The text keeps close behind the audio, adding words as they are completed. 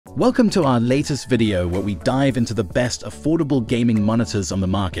Welcome to our latest video where we dive into the best affordable gaming monitors on the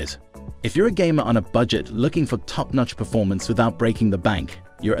market. If you're a gamer on a budget looking for top-notch performance without breaking the bank,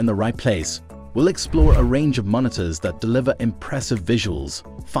 you're in the right place. We'll explore a range of monitors that deliver impressive visuals,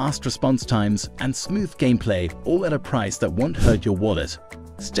 fast response times, and smooth gameplay, all at a price that won't hurt your wallet.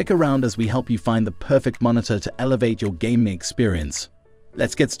 Stick around as we help you find the perfect monitor to elevate your gaming experience.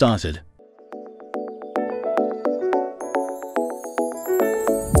 Let's get started.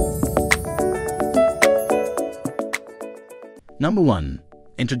 Number 1.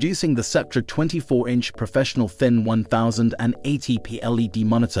 Introducing the Sceptre 24-inch Professional Thin 1080p LED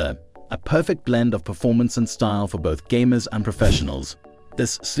monitor, a perfect blend of performance and style for both gamers and professionals.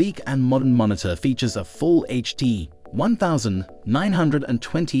 This sleek and modern monitor features a full HD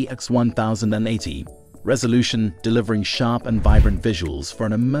 1920x1080 resolution, delivering sharp and vibrant visuals for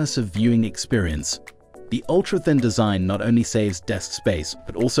an immersive viewing experience. The ultra-thin design not only saves desk space,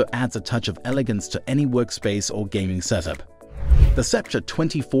 but also adds a touch of elegance to any workspace or gaming setup. The Sceptre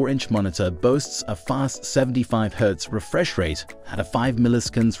 24-inch monitor boasts a fast 75Hz refresh rate at a 5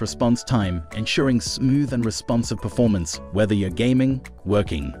 milliseconds response time, ensuring smooth and responsive performance whether you're gaming,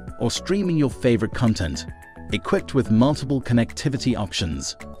 working, or streaming your favorite content. Equipped with multiple connectivity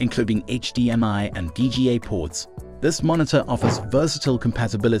options, including HDMI and VGA ports, this monitor offers versatile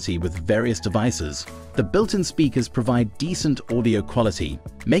compatibility with various devices. The built-in speakers provide decent audio quality,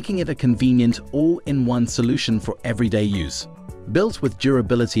 making it a convenient all-in-one solution for everyday use. Built with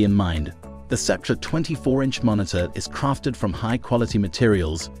durability in mind, the Sceptre 24-inch monitor is crafted from high-quality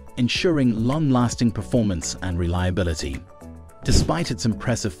materials, ensuring long-lasting performance and reliability. Despite its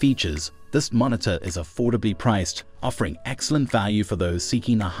impressive features, this monitor is affordably priced, offering excellent value for those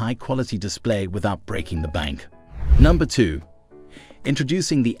seeking a high-quality display without breaking the bank. Number 2.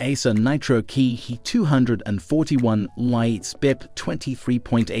 Introducing the Acer Nitro K241Y Sbiip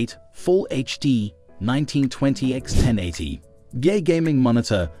 23.8 Full HD 1920x1080. Gaming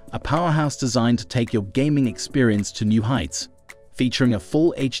monitor, a powerhouse designed to take your gaming experience to new heights. Featuring a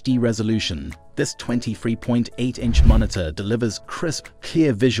full HD resolution, this 23.8-inch monitor delivers crisp,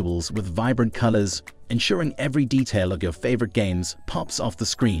 clear visuals with vibrant colors, ensuring every detail of your favorite games pops off the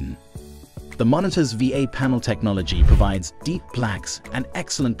screen. The monitor's VA panel technology provides deep blacks and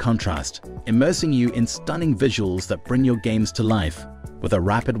excellent contrast, immersing you in stunning visuals that bring your games to life. With a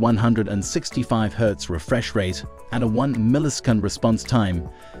rapid 165Hz refresh rate and a 1 millisecond response time,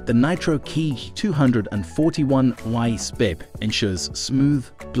 the Nitro K241Y Sbiip ensures smooth,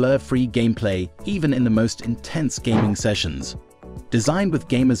 blur-free gameplay even in the most intense gaming sessions. Designed with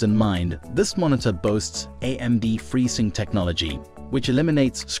gamers in mind, this monitor boasts AMD FreeSync technology, which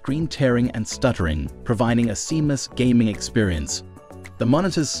eliminates screen tearing and stuttering, providing a seamless gaming experience. The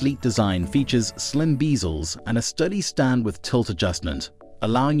monitor's sleek design features slim bezels and a sturdy stand with tilt adjustment,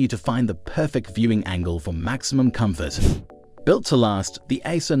 allowing you to find the perfect viewing angle for maximum comfort. Built to last, the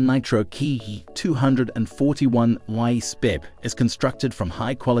Acer Nitro K241Y Sbiip is constructed from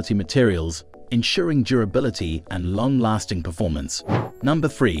high-quality materials, ensuring durability and long-lasting performance. Number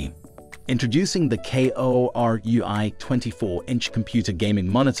 3. Introducing the KOORUI 24-inch computer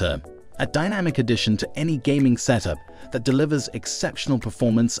gaming monitor, a dynamic addition to any gaming setup that delivers exceptional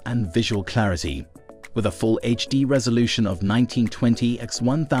performance and visual clarity. With a full HD resolution of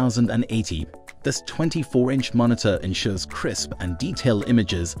 1920x1080, this 24-inch monitor ensures crisp and detailed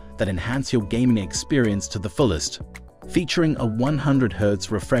images that enhance your gaming experience to the fullest. Featuring a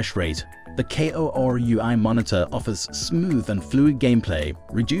 100Hz refresh rate, the KOORUI monitor offers smooth and fluid gameplay,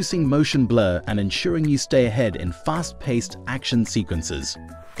 reducing motion blur and ensuring you stay ahead in fast-paced action sequences.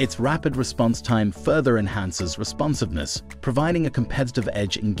 Its rapid response time further enhances responsiveness, providing a competitive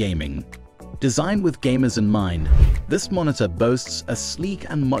edge in gaming. Designed with gamers in mind, this monitor boasts a sleek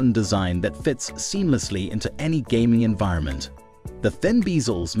and modern design that fits seamlessly into any gaming environment. The thin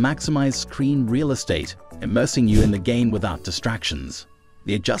bezels maximize screen real estate, immersing you in the game without distractions.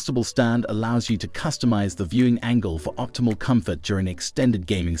 The adjustable stand allows you to customize the viewing angle for optimal comfort during extended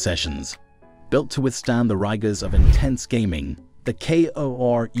gaming sessions. Built to withstand the rigors of intense gaming, the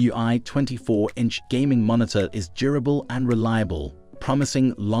KOORUI 24-inch gaming monitor is durable and reliable,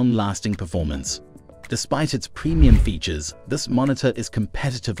 promising long-lasting performance. Despite its premium features, this monitor is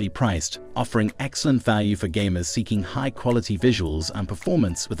competitively priced, offering excellent value for gamers seeking high-quality visuals and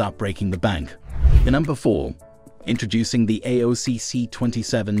performance without breaking the bank. Number 4. Introducing the AOC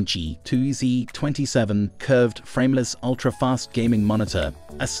C27G2Z27 Curved Frameless Ultra-Fast Gaming Monitor,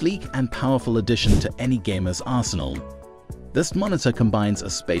 a sleek and powerful addition to any gamer's arsenal. This monitor combines a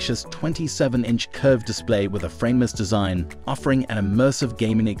spacious 27-inch curved display with a frameless design, offering an immersive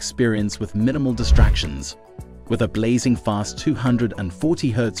gaming experience with minimal distractions. With a blazing fast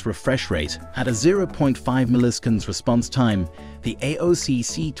 240Hz refresh rate at a 0.5 milliseconds response time, the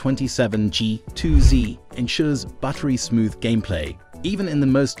AOC C27G2Z ensures buttery smooth gameplay, even in the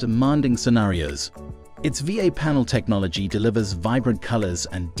most demanding scenarios. Its VA panel technology delivers vibrant colors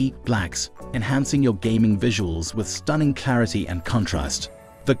and deep blacks, enhancing your gaming visuals with stunning clarity and contrast.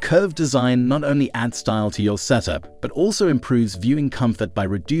 The curved design not only adds style to your setup, but also improves viewing comfort by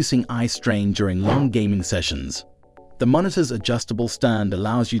reducing eye strain during long gaming sessions. The monitor's adjustable stand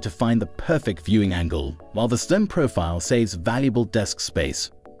allows you to find the perfect viewing angle, while the slim profile saves valuable desk space.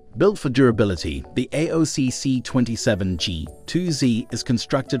 Built for durability, the AOC C27G2Z is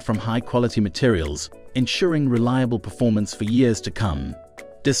constructed from high-quality materials, ensuring reliable performance for years to come.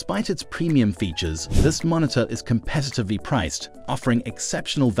 Despite its premium features, this monitor is competitively priced, offering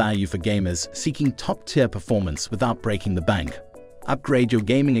exceptional value for gamers seeking top-tier performance without breaking the bank. Upgrade your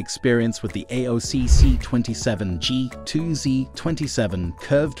gaming experience with the AOC C27G2Z27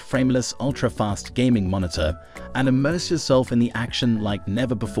 curved frameless ultra-fast gaming monitor and immerse yourself in the action like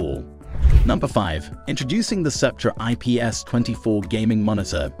never before. Number 5. Introducing the Sceptre IPS24 gaming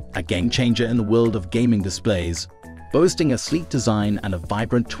monitor, a game-changer in the world of gaming displays. Boasting a sleek design and a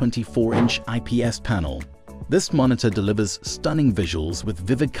vibrant 24-inch IPS panel, this monitor delivers stunning visuals with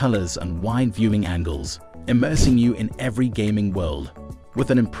vivid colors and wide viewing angles, immersing you in every gaming world.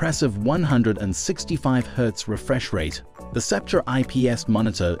 With an impressive 165Hz refresh rate, the Sceptre IPS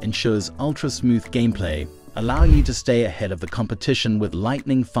monitor ensures ultra-smooth gameplay, allowing you to stay ahead of the competition with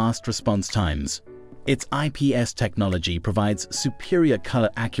lightning-fast response times. Its IPS technology provides superior color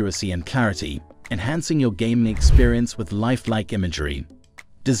accuracy and clarity, enhancing your gaming experience with lifelike imagery.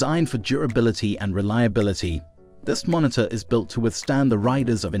 Designed for durability and reliability, this monitor is built to withstand the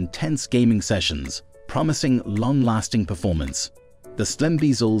riders of intense gaming sessions, promising long-lasting performance. The slim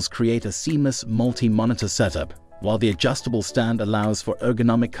bezels create a seamless multi-monitor setup, while the adjustable stand allows for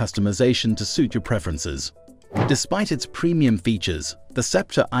ergonomic customization to suit your preferences. Despite its premium features, the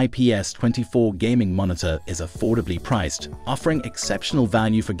Sceptre IPS24 gaming monitor is affordably priced, offering exceptional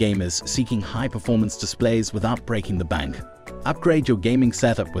value for gamers seeking high-performance displays without breaking the bank. Upgrade your gaming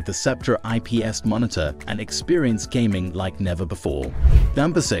setup with the Sceptre IPS monitor and experience gaming like never before.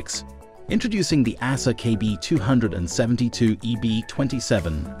 Number 6. Introducing the Acer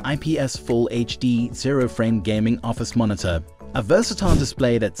KB272EB27 IPS Full HD Zero-Frame Gaming Office Monitor, a versatile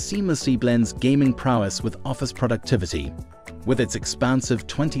display that seamlessly blends gaming prowess with office productivity. With its expansive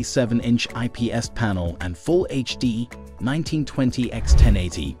 27-inch IPS panel and Full HD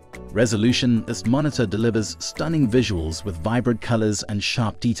 1920x1080 resolution, this monitor delivers stunning visuals with vibrant colors and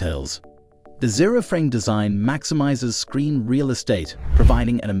sharp details. The zero-frame design maximizes screen real estate,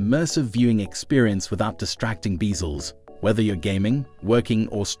 providing an immersive viewing experience without distracting bezels. Whether you're gaming, working,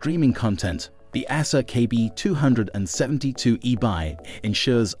 or streaming content, the Acer KB272EB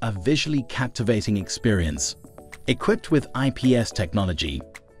ensures a visually captivating experience. Equipped with IPS technology,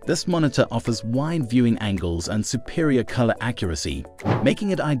 this monitor offers wide viewing angles and superior color accuracy,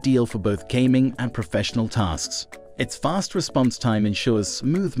 making it ideal for both gaming and professional tasks. Its fast response time ensures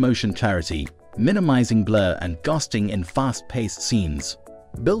smooth motion clarity, minimizing blur and ghosting in fast-paced scenes.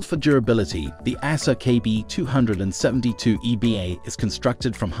 Built for durability, the Acer KB272EB is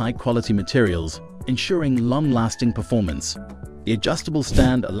constructed from high-quality materials, ensuring long-lasting performance. The adjustable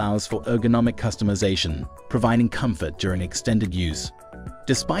stand allows for ergonomic customization, providing comfort during extended use.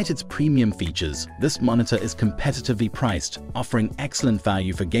 Despite its premium features, this monitor is competitively priced, offering excellent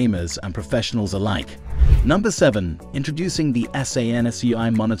value for gamers and professionals alike. Number 7. Introducing the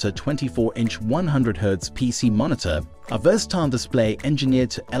SANSUI Monitor 24-inch 100Hz PC monitor, a versatile display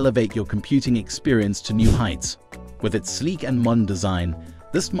engineered to elevate your computing experience to new heights. With its sleek and modern design,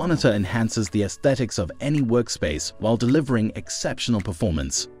 this monitor enhances the aesthetics of any workspace while delivering exceptional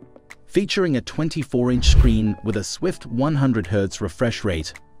performance. Featuring a 24-inch screen with a swift 100Hz refresh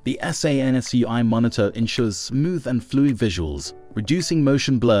rate, the SANSUI monitor ensures smooth and fluid visuals, reducing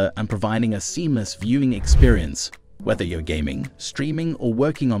motion blur and providing a seamless viewing experience. Whether you're gaming, streaming, or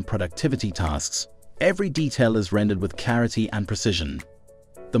working on productivity tasks, every detail is rendered with clarity and precision.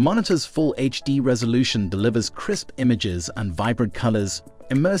 The monitor's Full HD resolution delivers crisp images and vibrant colors,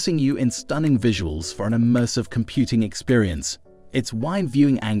 immersing you in stunning visuals for an immersive computing experience. Its wide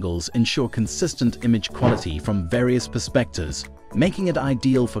viewing angles ensure consistent image quality from various perspectives, making it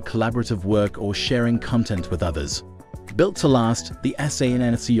ideal for collaborative work or sharing content with others. Built to last, the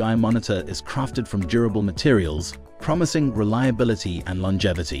SANSUI monitor is crafted from durable materials, promising reliability and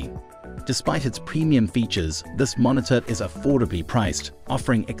longevity. Despite its premium features, this monitor is affordably priced,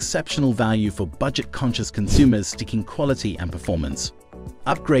 offering exceptional value for budget-conscious consumers seeking quality and performance.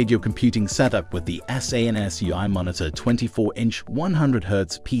 Upgrade your computing setup with the SANSUI Monitor 24-inch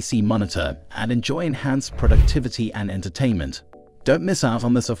 100Hz PC monitor and enjoy enhanced productivity and entertainment. Don't miss out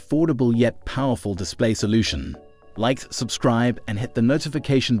on this affordable yet powerful display solution. Like, subscribe, and hit the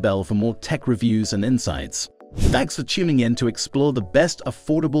notification bell for more tech reviews and insights. Thanks for tuning in to explore the best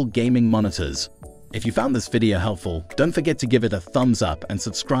affordable gaming monitors. If you found this video helpful, don't forget to give it a thumbs up and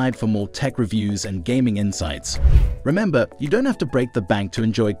subscribe for more tech reviews and gaming insights. Remember, you don't have to break the bank to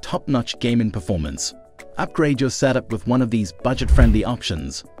enjoy top-notch gaming performance. Upgrade your setup with one of these budget-friendly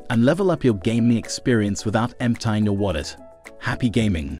options and level up your gaming experience without emptying your wallet. Happy gaming!